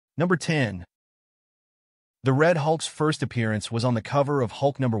Number 10. The Red Hulk's first appearance was on the cover of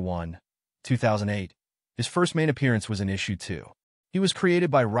Hulk number 1, 2008. His first main appearance was in issue 2. He was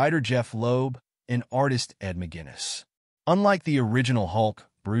created by writer Jeff Loeb and artist Ed McGuinness. Unlike the original Hulk,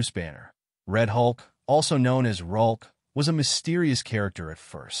 Bruce Banner, Red Hulk, also known as Rulk, was a mysterious character at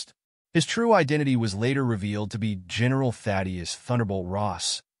first. His true identity was later revealed to be General Thaddeus Thunderbolt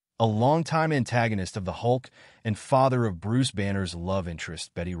Ross, a longtime antagonist of the Hulk and father of Bruce Banner's love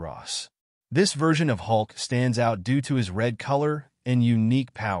interest, Betty Ross. This version of Hulk stands out due to his red color and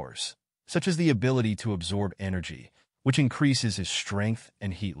unique powers, such as the ability to absorb energy, which increases his strength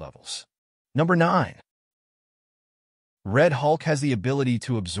and heat levels. Number 9. Red Hulk has the ability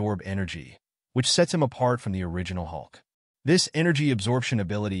to absorb energy, which sets him apart from the original Hulk. This energy absorption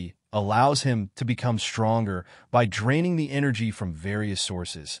ability allows him to become stronger by draining the energy from various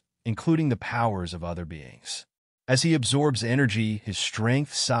sources, including the powers of other beings. As he absorbs energy, his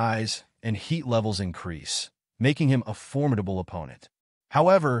strength, size, and heat levels increase, making him a formidable opponent.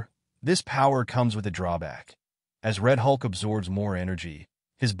 However, this power comes with a drawback. As Red Hulk absorbs more energy,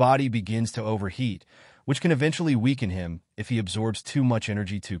 his body begins to overheat, which can eventually weaken him if he absorbs too much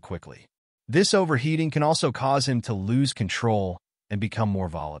energy too quickly. This overheating can also cause him to lose control and become more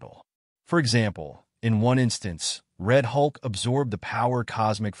volatile. For example, in one instance, Red Hulk absorbed the power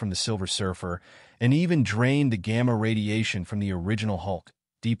cosmic from the Silver Surfer and even drained the gamma radiation from the original Hulk,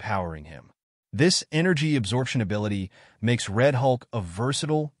 depowering him. This energy absorption ability makes Red Hulk a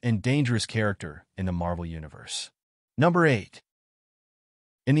versatile and dangerous character in the Marvel Universe. Number 8.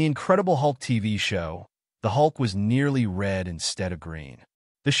 In the Incredible Hulk TV show, the Hulk was nearly red instead of green.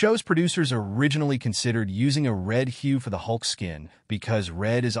 The show's producers originally considered using a red hue for the Hulk's skin because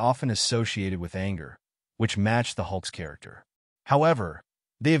red is often associated with anger, which matched the Hulk's character. However,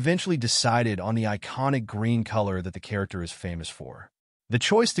 they eventually decided on the iconic green color that the character is famous for. The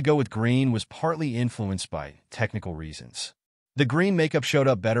choice to go with green was partly influenced by technical reasons. The green makeup showed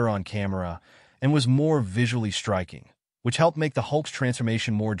up better on camera and was more visually striking, which helped make the Hulk's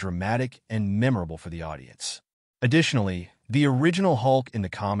transformation more dramatic and memorable for the audience. Additionally, the original Hulk in the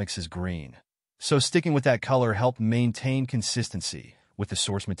comics is green, so sticking with that color helped maintain consistency with the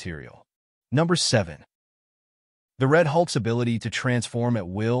source material. Number 7. The Red Hulk's ability to transform at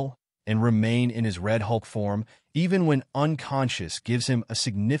will and remain in his Red Hulk form even when unconscious gives him a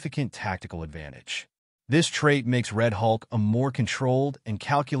significant tactical advantage. This trait makes Red Hulk a more controlled and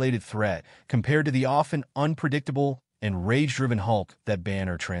calculated threat compared to the often unpredictable and rage-driven Hulk that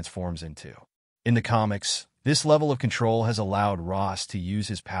Banner transforms into. In the comics, this level of control has allowed Ross to use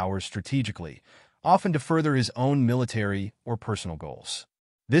his powers strategically, often to further his own military or personal goals.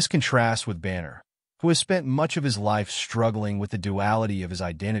 This contrasts with Banner, who has spent much of his life struggling with the duality of his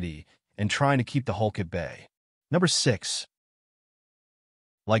identity and trying to keep the Hulk at bay. Number 6.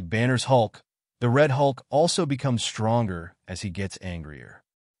 Like Banner's Hulk, the Red Hulk also becomes stronger as he gets angrier.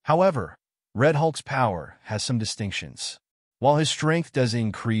 However, Red Hulk's power has some distinctions. While his strength does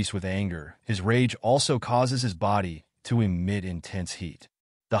increase with anger, his rage also causes his body to emit intense heat.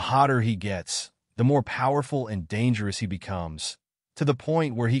 The hotter he gets, the more powerful and dangerous he becomes, to the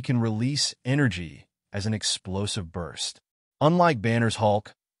point where he can release energy as an explosive burst. Unlike Banner's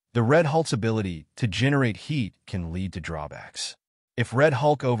Hulk, the Red Hulk's ability to generate heat can lead to drawbacks. If Red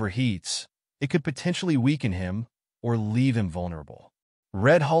Hulk overheats, it could potentially weaken him or leave him vulnerable.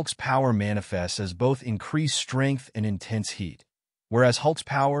 Red Hulk's power manifests as both increased strength and intense heat, whereas Hulk's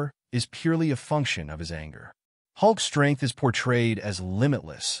power is purely a function of his anger. Hulk's strength is portrayed as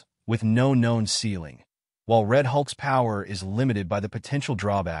limitless, with no known ceiling, while Red Hulk's power is limited by the potential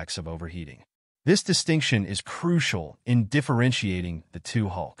drawbacks of overheating. This distinction is crucial in differentiating the two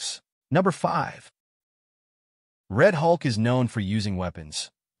Hulks. Number 5. Red Hulk is known for using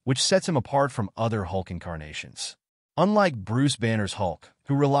weapons, which sets him apart from other Hulk incarnations. Unlike Bruce Banner's Hulk,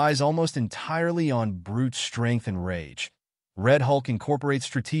 who relies almost entirely on brute strength and rage, Red Hulk incorporates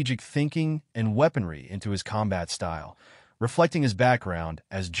strategic thinking and weaponry into his combat style, reflecting his background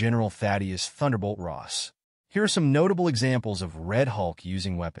as General Thaddeus Thunderbolt Ross. Here are some notable examples of Red Hulk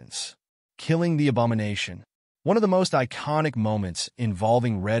using weapons. Killing the Abomination. One of the most iconic moments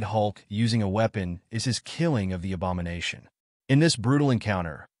involving Red Hulk using a weapon is his killing of the Abomination. In this brutal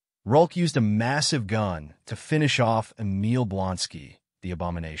encounter, Rulk used a massive gun to finish off Emil Blonsky, the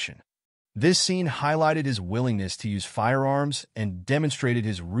Abomination. This scene highlighted his willingness to use firearms and demonstrated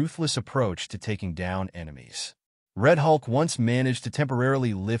his ruthless approach to taking down enemies. Red Hulk once managed to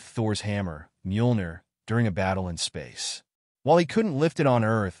temporarily lift Thor's hammer, Mjolnir, during a battle in space. While he couldn't lift it on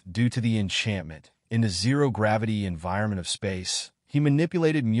Earth due to the enchantment in the zero-gravity environment of space, he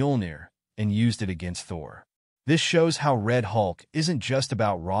manipulated Mjolnir and used it against Thor. This shows how Red Hulk isn't just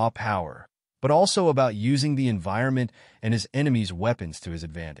about raw power, but also about using the environment and his enemies' weapons to his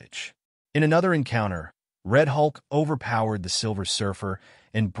advantage. In another encounter, Red Hulk overpowered the Silver Surfer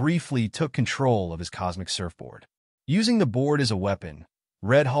and briefly took control of his cosmic surfboard. Using the board as a weapon,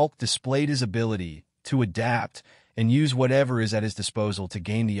 Red Hulk displayed his ability to adapt and use whatever is at his disposal to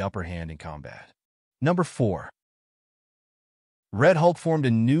gain the upper hand in combat. Number 4. Red Hulk formed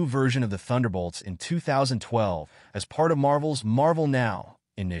a new version of the Thunderbolts in 2012 as part of Marvel's Marvel Now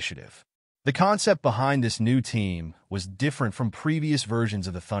initiative. The concept behind this new team was different from previous versions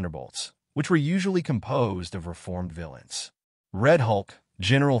of the Thunderbolts, which were usually composed of reformed villains. Red Hulk,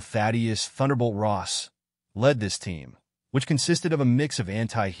 General Thaddeus Thunderbolt Ross, led this team, which consisted of a mix of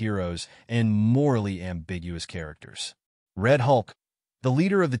anti-heroes and morally ambiguous characters. Red Hulk, the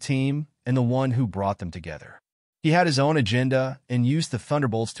leader of the team and the one who brought them together. He had his own agenda and used the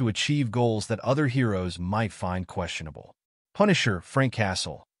Thunderbolts to achieve goals that other heroes might find questionable. Punisher, Frank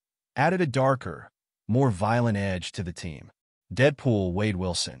Castle, added a darker, more violent edge to the team. Deadpool, Wade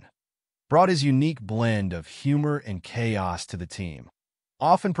Wilson, brought his unique blend of humor and chaos to the team,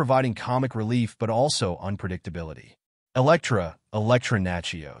 often providing comic relief but also unpredictability. Elektra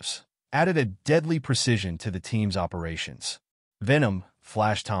Natchios, added a deadly precision to the team's operations. Venom,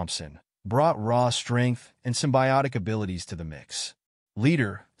 Flash Thompson, brought raw strength and symbiotic abilities to the mix.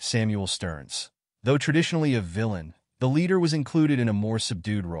 Leader, Samuel Stearns. Though traditionally a villain, the leader was included in a more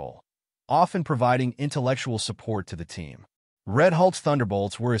subdued role, often providing intellectual support to the team. Red Hulk's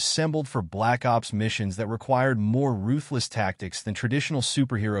Thunderbolts were assembled for Black Ops missions that required more ruthless tactics than traditional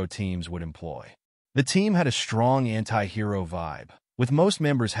superhero teams would employ. The team had a strong anti-hero vibe, with most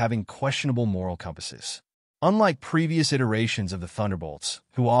members having questionable moral compasses. Unlike previous iterations of the Thunderbolts,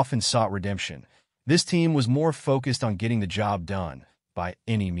 who often sought redemption, this team was more focused on getting the job done by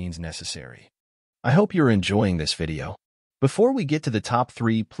any means necessary. I hope you're enjoying this video. Before we get to the top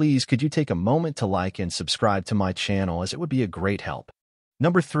 3, please could you take a moment to like and subscribe to my channel, as it would be a great help.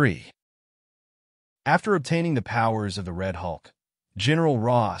 Number 3. After obtaining the powers of the Red Hulk, General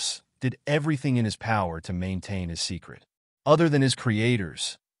Ross did everything in his power to maintain his secret. Other than his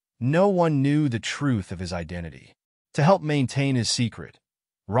creators, no one knew the truth of his identity. To help maintain his secret,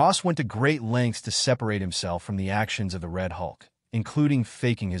 Ross went to great lengths to separate himself from the actions of the Red Hulk, including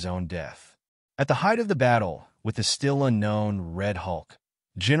faking his own death. At the height of the battle with the still unknown Red Hulk,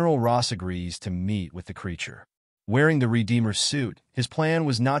 General Ross agrees to meet with the creature. Wearing the Redeemer suit, his plan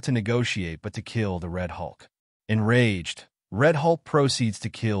was not to negotiate but to kill the Red Hulk. Enraged, Red Hulk proceeds to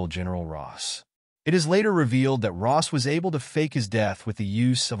kill General Ross. It is later revealed that Ross was able to fake his death with the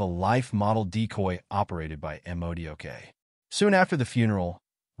use of a life-model decoy operated by MODOK. Soon after the funeral,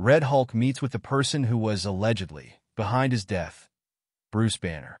 Red Hulk meets with the person who was allegedly behind his death, Bruce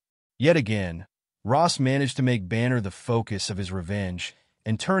Banner. Yet again, Ross managed to make Banner the focus of his revenge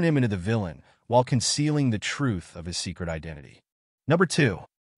and turn him into the villain while concealing the truth of his secret identity. Number 2.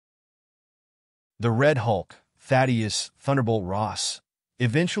 The Red Hulk, Thaddeus Thunderbolt Ross,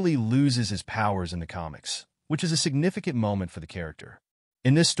 eventually loses his powers in the comics, which is a significant moment for the character.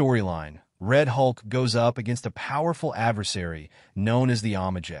 In this storyline, Red Hulk goes up against a powerful adversary known as the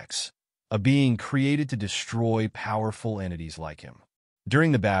Omnigex, a being created to destroy powerful entities like him.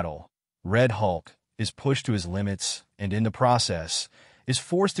 During the battle, Red Hulk is pushed to his limits and, in the process, is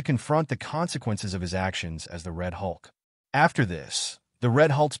forced to confront the consequences of his actions as the Red Hulk. After this, the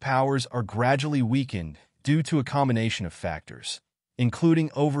Red Hulk's powers are gradually weakened due to a combination of factors, including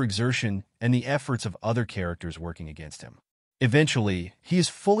overexertion and the efforts of other characters working against him. Eventually, he is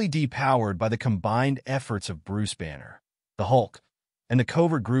fully depowered by the combined efforts of Bruce Banner, the Hulk, and the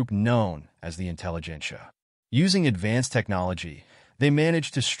covert group known as the Intelligentsia. Using advanced technology, they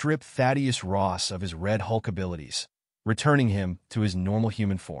managed to strip Thaddeus Ross of his Red Hulk abilities, returning him to his normal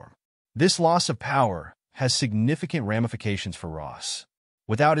human form. This loss of power has significant ramifications for Ross.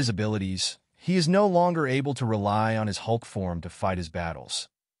 Without his abilities, he is no longer able to rely on his Hulk form to fight his battles,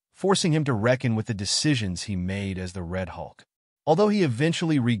 forcing him to reckon with the decisions he made as the Red Hulk. Although he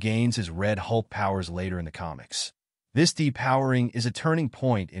eventually regains his Red Hulk powers later in the comics, this depowering is a turning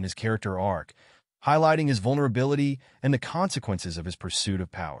point in his character arc, highlighting his vulnerability and the consequences of his pursuit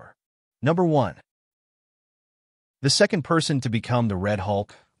of power. Number 1. The second person to become the Red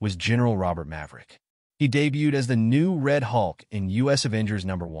Hulk was General Robert Maverick. He debuted as the new Red Hulk in U.S. Avengers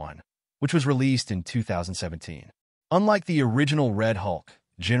 #1, which was released in 2017. Unlike the original Red Hulk,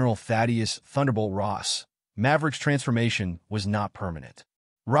 General Thaddeus Thunderbolt Ross, Maverick's transformation was not permanent.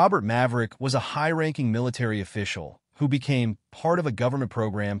 Robert Maverick was a high-ranking military official who became part of a government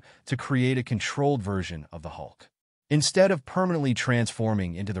program to create a controlled version of the Hulk. Instead of permanently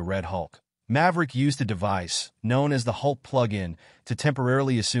transforming into the Red Hulk, Maverick used a device known as the Hulk plug-in to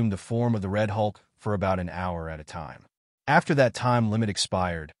temporarily assume the form of the Red Hulk for about an hour at a time. After that time limit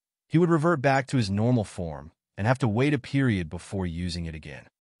expired, he would revert back to his normal form and have to wait a period before using it again.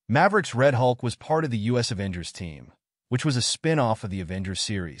 Maverick's Red Hulk was part of the U.S. Avengers team, which was a spin-off of the Avengers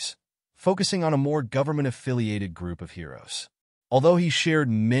series, focusing on a more government-affiliated group of heroes. Although he shared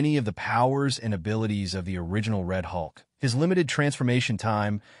many of the powers and abilities of the original Red Hulk, his limited transformation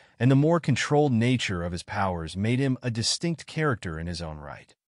time and the more controlled nature of his powers made him a distinct character in his own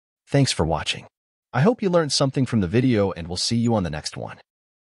right. Thanks for watching. I hope you learned something from the video, and we'll see you on the next one.